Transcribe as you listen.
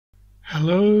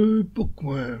Hello,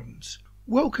 bookworms.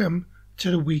 Welcome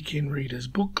to the Weekend Readers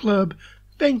Book Club.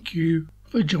 Thank you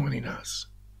for joining us.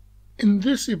 In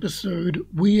this episode,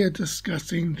 we are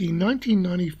discussing the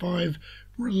 1995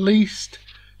 released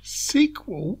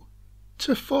sequel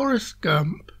to Forrest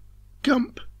Gump,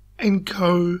 Gump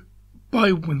Co.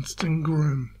 by Winston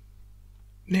Groom.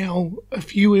 Now, a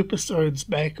few episodes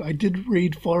back, I did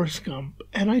read Forrest Gump,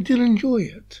 and I did enjoy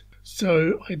it.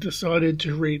 So I decided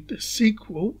to read the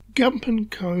sequel, Gump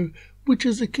Co., which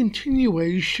is a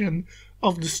continuation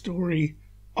of the story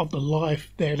of the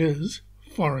life that is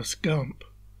Forrest Gump.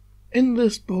 In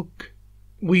this book,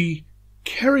 we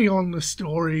carry on the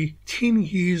story 10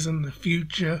 years in the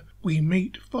future. We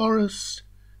meet Forrest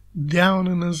down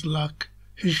in his luck.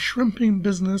 His shrimping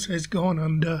business has gone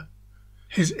under.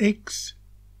 His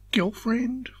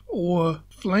ex-girlfriend or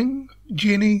fling,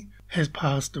 Jenny, has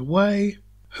passed away.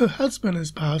 Her husband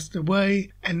has passed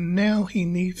away, and now he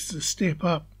needs to step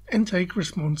up and take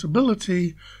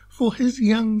responsibility for his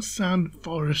young son,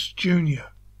 Forrest Jr.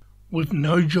 With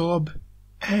no job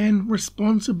and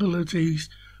responsibilities,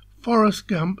 Forrest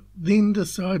Gump then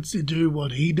decides to do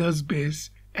what he does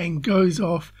best and goes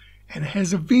off and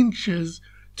has adventures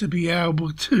to be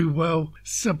able to,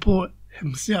 support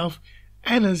himself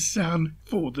and his son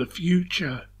for the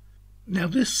future. Now,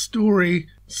 this story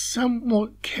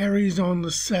somewhat carries on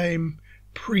the same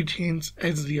pretense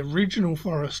as the original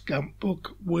Forrest Gump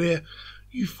book, where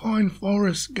you find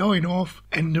Forrest going off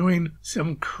and doing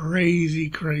some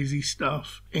crazy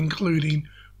stuff, including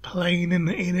playing in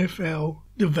the NFL,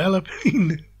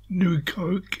 developing new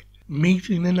coke,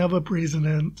 meeting another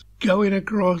president, going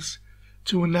across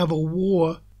to another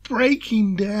war,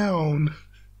 breaking down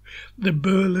the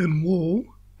Berlin Wall,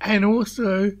 and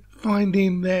also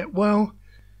finding that,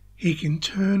 he can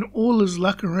turn all his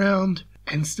luck around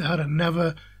and start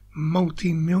another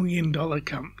multi-million-dollar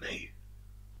company.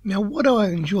 Now, what I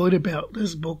enjoyed about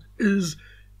this book is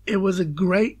it was a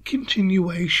great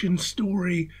continuation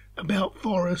story about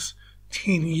Forrest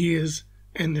 10 years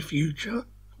in the future,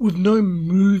 with no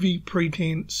movie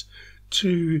pretense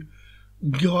to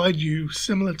guide you,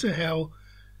 similar to how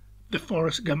the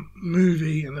Forrest Gump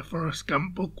movie and the Forrest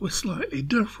Gump book were slightly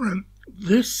different.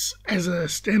 This, as a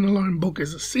standalone book,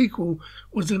 as a sequel,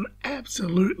 was an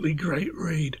absolutely great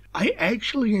read. I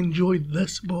actually enjoyed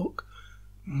this book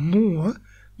more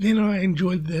than I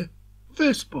enjoyed the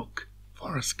first book,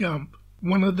 Forrest Gump.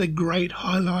 One of the great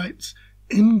highlights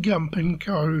in Gump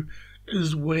Co.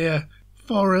 is where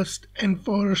Forrest and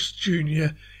Forrest Jr.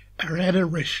 are at a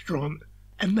restaurant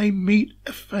and they meet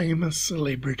a famous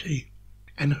celebrity.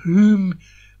 And whom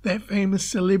that famous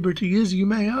celebrity is, you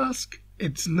may ask?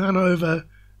 It's none other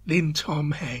than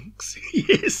Tom Hanks.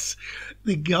 Yes,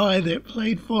 the guy that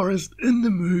played Forrest in the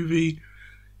movie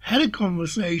had a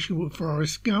conversation with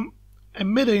Forrest Gump,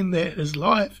 admitting that his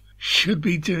life should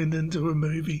be turned into a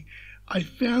movie. I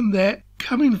found that,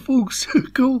 coming full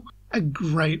circle, a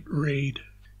great read.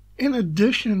 In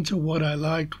addition to what I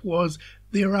liked was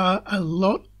there are a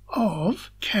lot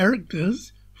of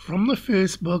characters from the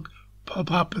first book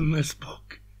pop up in this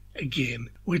book again,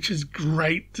 which is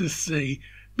great to see,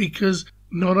 because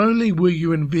not only were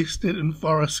you invested in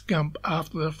Forrest Gump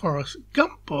after the Forrest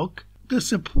Gump book, the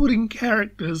supporting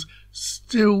characters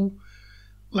still,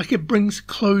 it brings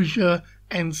closure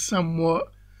and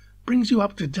somewhat brings you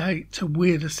up to date to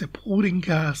where the supporting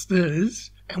cast is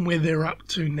and where they're up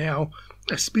to now,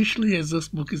 especially as this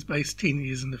book is based 10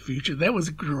 years in the future. That was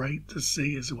great to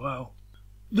see as well.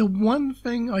 The one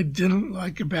thing I didn't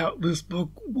like about this book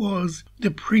was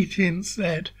the pretense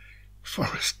that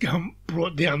Forrest Gump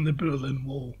brought down the Berlin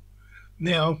Wall.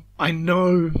 Now, I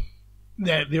know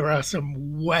that there are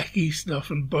some wacky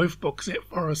stuff in both books that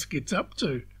Forrest gets up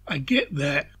to. I get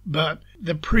that, but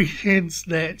the pretense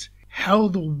that how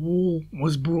the wall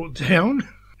was brought down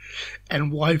and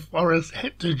why Forrest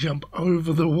had to jump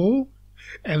over the wall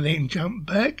and then jump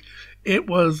back, it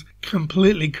was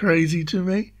completely crazy to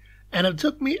me. And it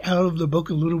took me out of the book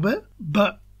a little bit,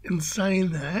 but in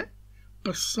saying that,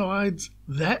 besides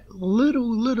that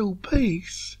little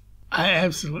piece, I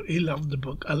absolutely loved the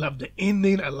book. I loved the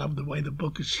ending, I loved the way the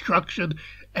book is structured,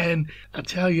 and I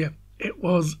tell you, it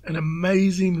was an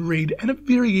amazing read, and a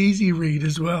very easy read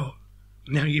as well.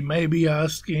 Now you may be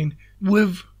asking,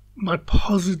 with my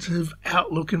positive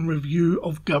outlook and review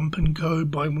of Gump Co.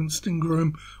 by Winston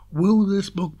Groom, will this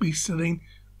book be sitting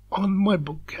on my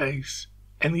bookcase?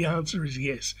 And the answer is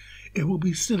yes. It will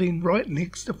be sitting right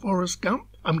next to Forrest Gump.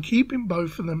 I'm keeping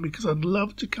both of them because I'd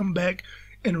love to come back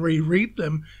and reread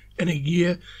them in a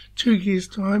year, 2 years'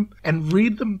 time, and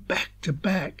read them back to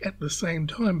back at the same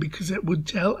time, because it would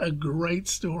tell a great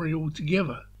story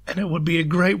altogether. and it would be a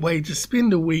great way to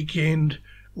spend a weekend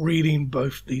reading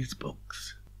both these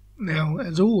books. Now,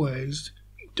 as always,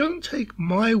 don't take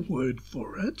my word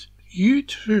for it. You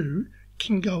too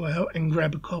can go out and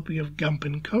grab a copy of Gump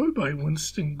Co by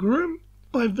Winston Groom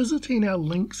by visiting our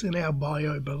links in our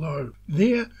bio below.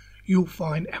 There you'll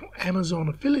find our Amazon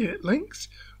affiliate links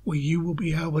where you will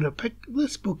be able to pick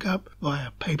this book up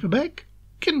via paperback,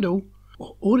 Kindle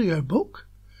or audiobook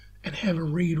and have a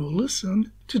read or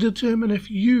listen to determine if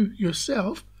you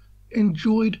yourself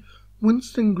enjoyed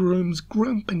Winston Groom's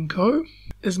Gump Co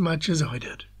as much as I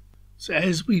did. So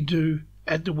as we do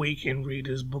at the Weekend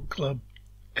Readers Book Club,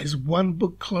 as one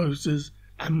book closes,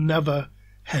 another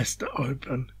has to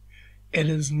open. It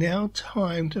is now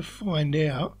time to find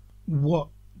out what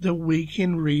the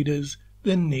weekend readers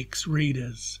the next read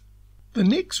is. The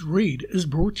next read is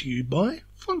brought to you by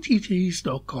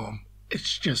Fontytees.com.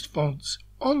 It's just fonts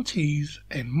on tees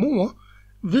and more.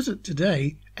 Visit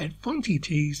today at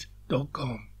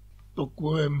Fontytees.com.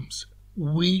 Bookworms,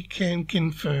 we can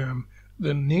confirm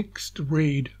the next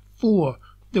read for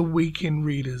the Weekend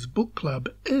Readers Book Club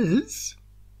is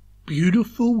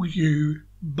Beautiful You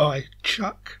by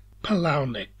Chuck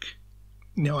Palahnick.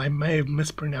 Now, I may have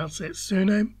mispronounced that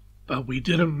surname, but we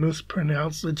didn't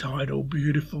mispronounce the title,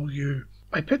 Beautiful You.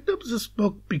 I picked up this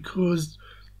book because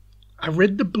I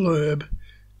read the blurb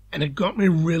and it got me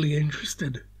really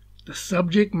interested. The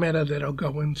subject matter that I'll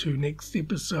go into next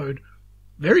episode,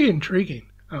 very intriguing.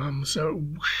 So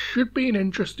it should be an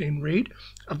interesting read.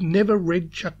 I've never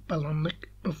read Chuck Palahnick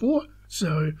before,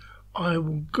 so I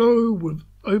will go with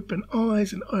open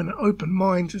eyes and an open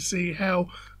mind to see how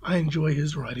I enjoy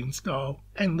his writing style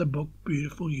and the book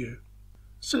Beautiful You.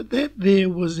 So that there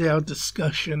was our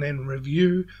discussion and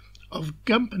review of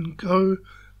Gump Co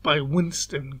by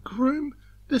Winston Groom,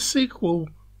 the sequel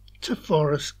to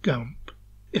Forrest Gump.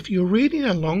 If you're reading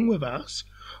along with us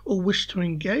or wish to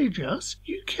engage us,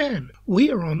 you can.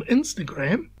 We are on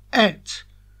Instagram at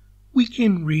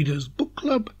Weekend Readers Book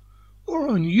Club or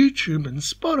on YouTube and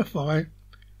Spotify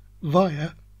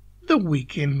via The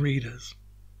Weekend Readers.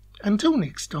 Until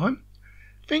next time,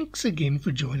 thanks again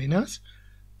for joining us,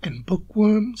 and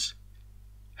bookworms,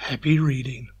 happy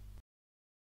reading.